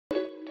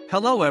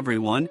Hello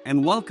everyone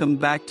and welcome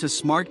back to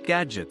Smart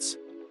Gadgets.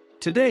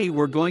 Today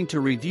we're going to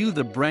review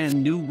the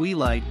brand new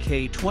Weeylite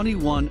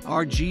K21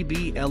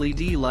 RGB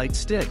LED light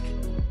stick.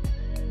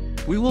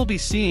 We will be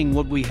seeing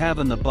what we have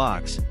in the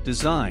box,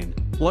 design,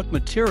 what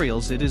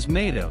materials it is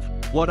made of,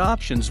 what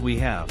options we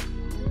have.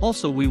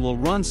 Also we will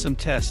run some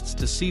tests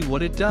to see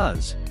what it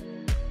does.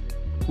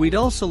 We'd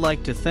also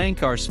like to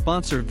thank our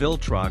sponsor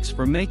Viltrox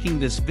for making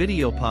this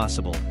video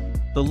possible.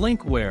 The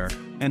link where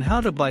and how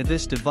to buy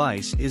this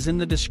device is in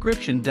the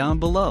description down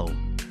below.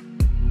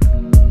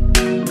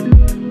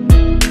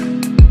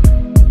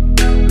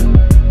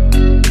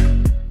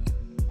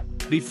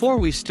 Before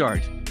we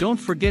start, don't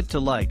forget to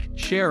like,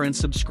 share and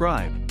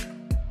subscribe.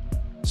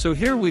 So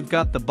here we've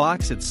got the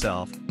box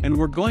itself, and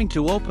we're going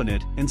to open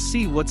it and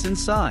see what's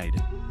inside.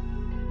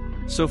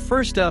 So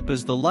first up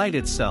is the light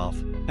itself,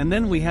 and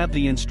then we have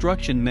the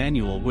instruction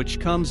manual which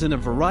comes in a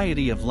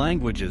variety of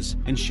languages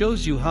and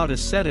shows you how to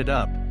set it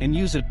up and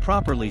use it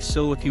properly,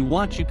 so if you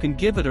want you can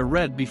give it a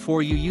read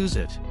before you use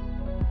it.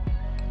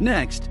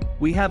 Next,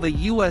 we have a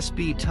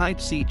USB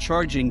Type-C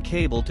charging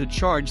cable to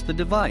charge the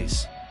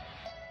device.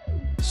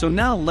 So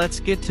now let's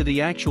get to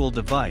the actual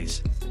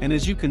device, and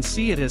as you can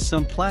see it has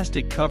some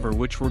plastic cover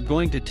which we're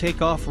going to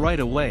take off right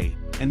away,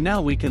 and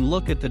now we can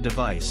look at the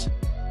device.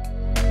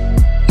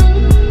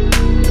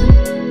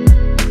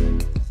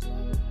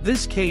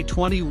 This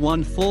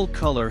K21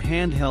 full-color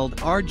handheld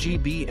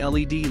RGB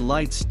LED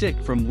light stick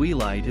from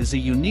Weeylite is a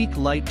unique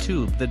light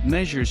tube that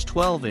measures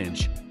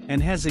 12-inch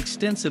and has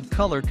extensive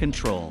color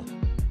control.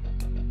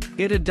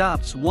 It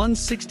adopts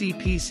 160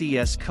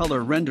 PCS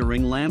color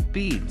rendering lamp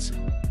beads.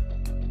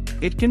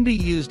 It can be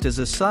used as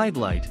a side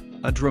light,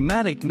 a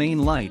dramatic main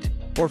light,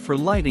 or for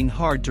lighting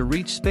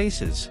hard-to-reach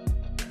spaces.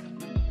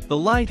 The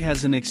light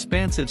has an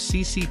expansive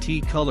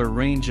CCT color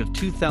range of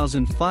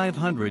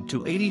 2500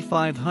 to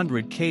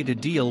 8500 K to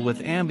deal with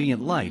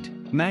ambient light,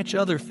 match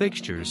other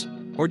fixtures,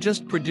 or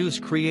just produce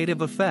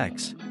creative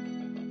effects.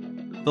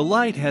 The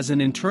light has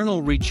an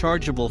internal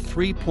rechargeable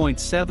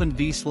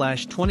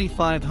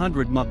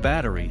 3.7V/2500 mAh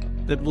battery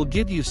that will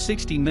give you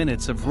 60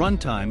 minutes of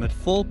runtime at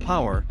full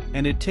power,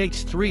 and it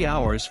takes 3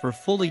 hours for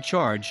fully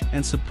charge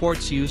and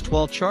supports used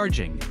while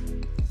charging.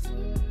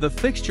 The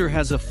fixture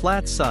has a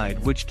flat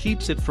side which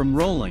keeps it from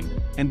rolling,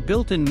 and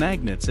built-in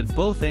magnets at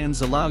both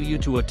ends allow you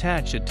to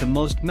attach it to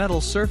most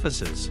metal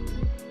surfaces.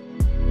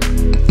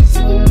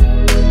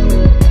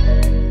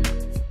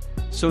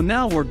 So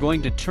now we're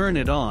going to turn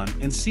it on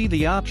and see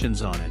the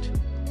options on it.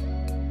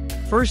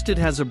 First, it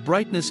has a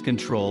brightness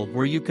control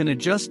where you can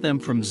adjust them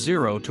from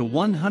 0 to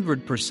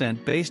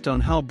 100% based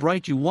on how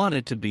bright you want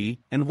it to be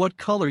and what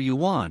color you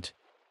want.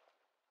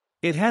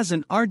 It has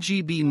an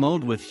RGB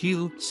mode with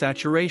hue,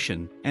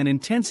 saturation, and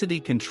intensity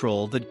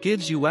control that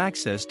gives you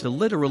access to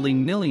literally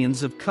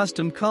millions of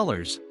custom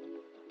colors.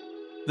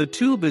 The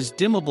tube is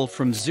dimmable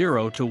from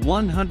 0 to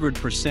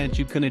 100%.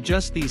 You can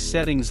adjust these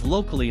settings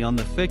locally on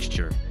the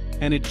fixture,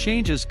 and it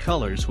changes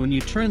colors when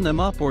you turn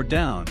them up or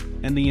down,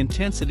 and the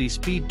intensity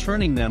speed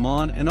turning them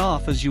on and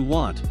off as you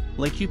want,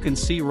 like you can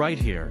see right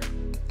here.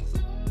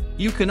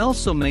 You can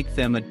also make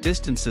them at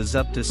distances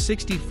up to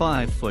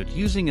 65 foot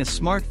using a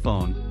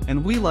smartphone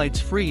and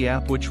Weeylite's free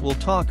app, which we'll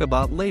talk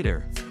about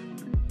later.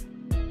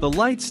 The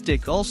light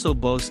stick also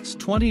boasts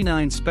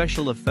 29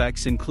 special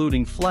effects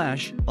including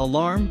flash,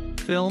 alarm,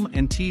 film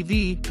and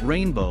TV,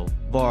 rainbow,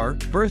 bar,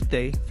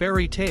 birthday,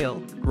 fairy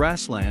tale,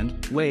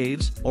 grassland,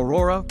 waves,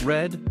 aurora,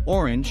 red,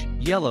 orange,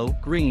 yellow,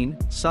 green,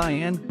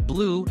 cyan,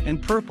 blue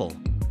and purple.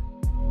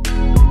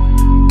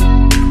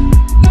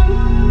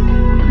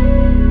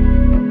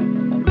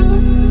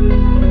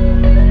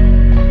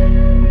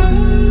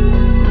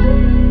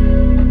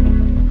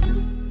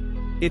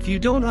 If you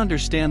don't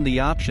understand the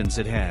options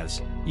it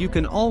has, you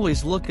can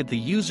always look at the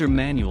user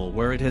manual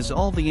where it has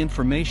all the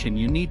information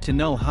you need to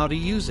know how to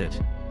use it.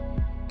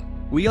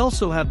 We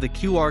also have the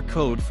QR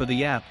code for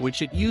the app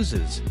which it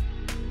uses.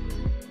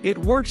 It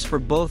works for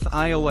both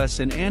iOS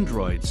and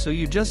Android, so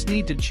you just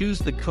need to choose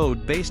the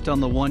code based on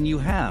the one you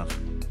have.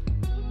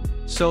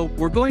 So,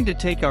 we're going to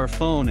take our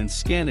phone and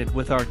scan it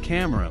with our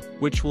camera,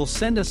 which will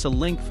send us a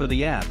link for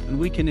the app and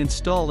we can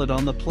install it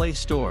on the Play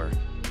Store.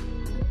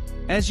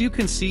 As you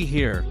can see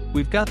here,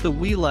 we've got the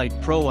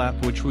Weeylite Pro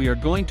app which we are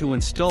going to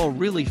install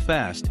really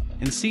fast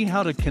and see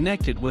how to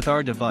connect it with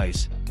our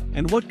device,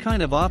 and what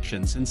kind of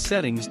options and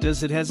settings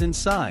does it has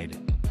inside.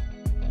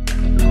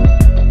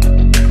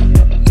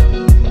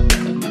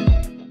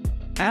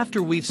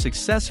 After we've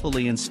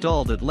successfully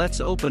installed it,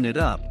 let's open it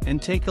up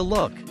and take a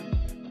look.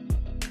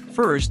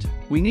 First,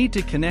 we need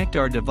to connect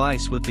our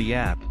device with the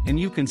app, and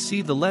you can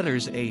see the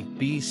letters A,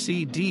 B,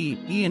 C, D,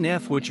 E and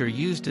F which are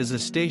used as a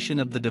station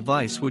of the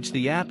device, which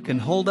the app can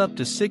hold up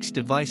to 6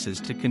 devices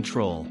to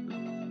control.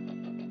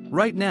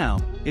 Right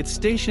now, it's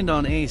stationed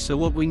on A, so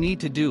what we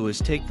need to do is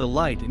take the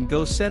light and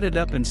go set it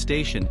up in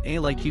station A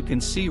like you can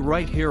see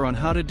right here on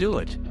how to do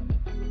it.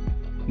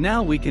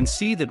 Now we can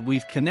see that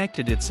we've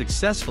connected it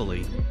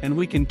successfully, and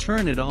we can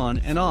turn it on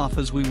and off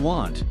as we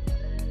want.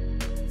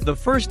 The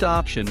first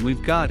option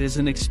we've got is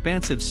an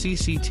expansive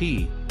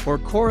CCT, or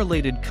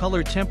correlated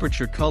color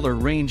temperature color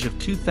range of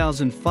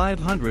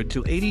 2500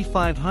 to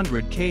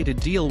 8500 K to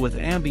deal with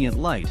ambient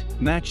light,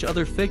 match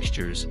other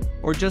fixtures,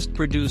 or just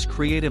produce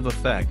creative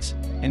effects,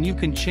 and you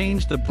can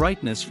change the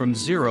brightness from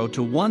 0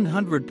 to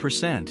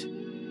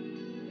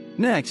 100%.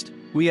 Next,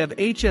 we have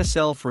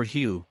HSL for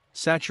hue,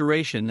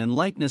 saturation and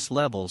lightness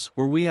levels,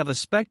 where we have a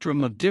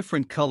spectrum of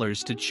different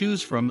colors to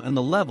choose from and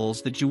the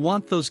levels that you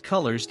want those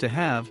colors to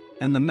have,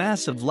 and the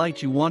mass of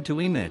light you want to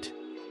emit.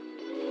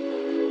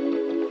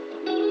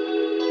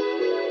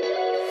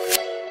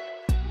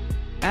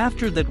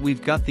 After that,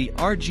 we've got the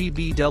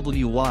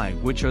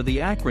RGBWY, which are the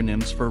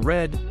acronyms for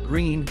red,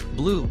 green,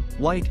 blue,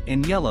 white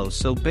and yellow,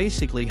 so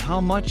basically how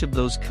much of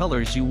those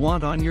colors you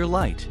want on your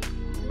light.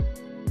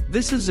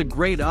 This is a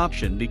great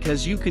option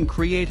because you can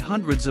create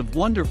hundreds of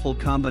wonderful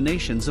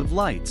combinations of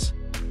lights.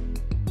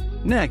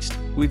 Next,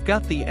 we've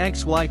got the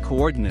XY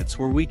coordinates,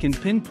 where we can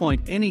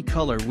pinpoint any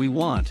color we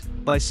want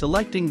by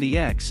selecting the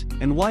X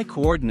and Y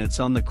coordinates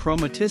on the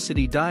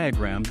chromaticity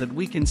diagram that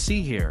we can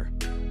see here.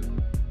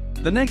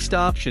 The next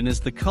option is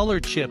the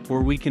color chip,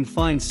 where we can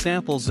find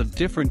samples of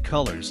different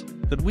colors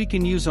that we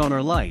can use on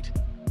our light,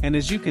 and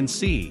as you can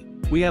see,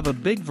 we have a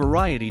big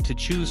variety to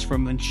choose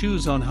from and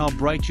choose on how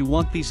bright you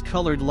want these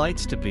colored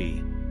lights to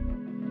be.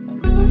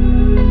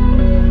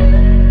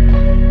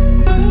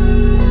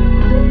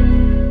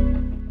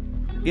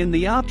 In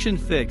the option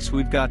fix,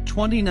 we've got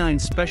 29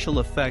 special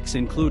effects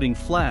including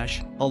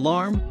flash,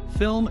 alarm,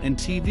 film and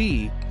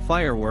TV,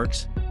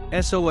 fireworks,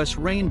 SOS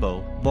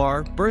rainbow,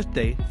 bar,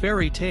 birthday,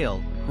 fairy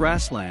tale,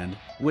 grassland,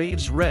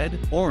 waves, red,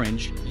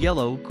 orange,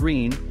 yellow,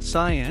 green,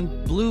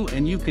 cyan, blue,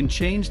 and you can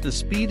change the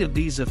speed of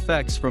these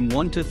effects from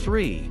 1 to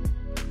 3.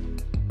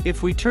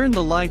 If we turn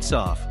the lights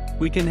off,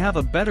 we can have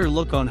a better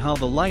look on how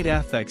the light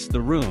affects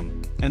the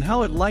room, and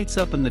how it lights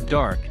up in the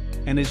dark,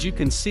 and as you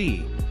can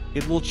see,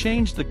 it will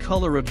change the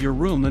color of your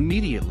room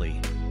immediately.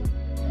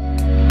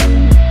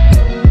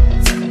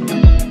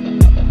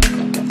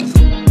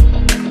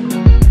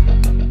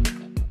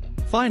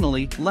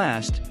 Finally,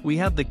 last, we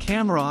have the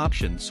camera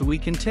option, so we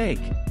can take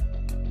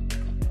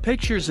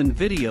pictures and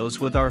videos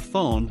with our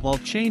phone while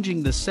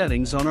changing the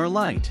settings on our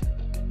light.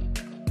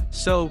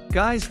 So,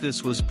 guys,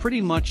 this was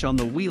pretty much on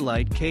the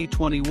Weeylite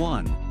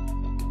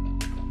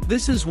K21.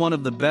 This is one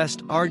of the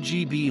best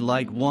RGB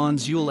light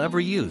wands you'll ever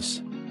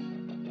use.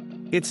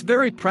 It's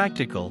very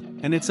practical,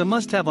 and it's a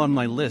must-have on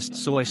my list,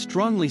 so I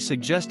strongly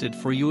suggest it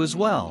for you as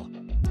well.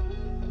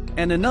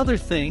 And another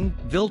thing,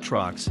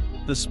 Viltrox,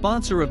 the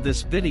sponsor of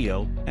this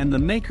video and the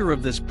maker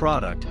of this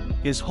product,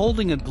 is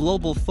holding a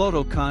global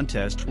photo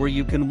contest where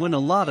you can win a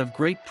lot of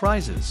great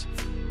prizes.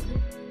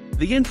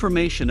 The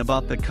information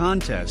about the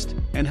contest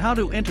and how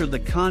to enter the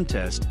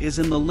contest is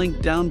in the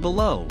link down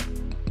below.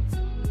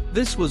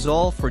 This was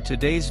all for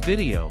today's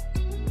video.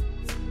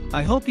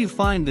 I hope you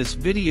find this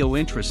video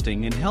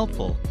interesting and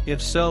helpful.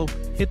 If so,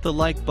 hit the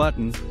like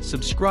button,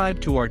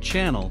 subscribe to our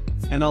channel,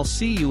 and I'll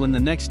see you in the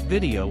next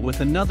video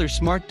with another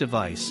smart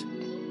device.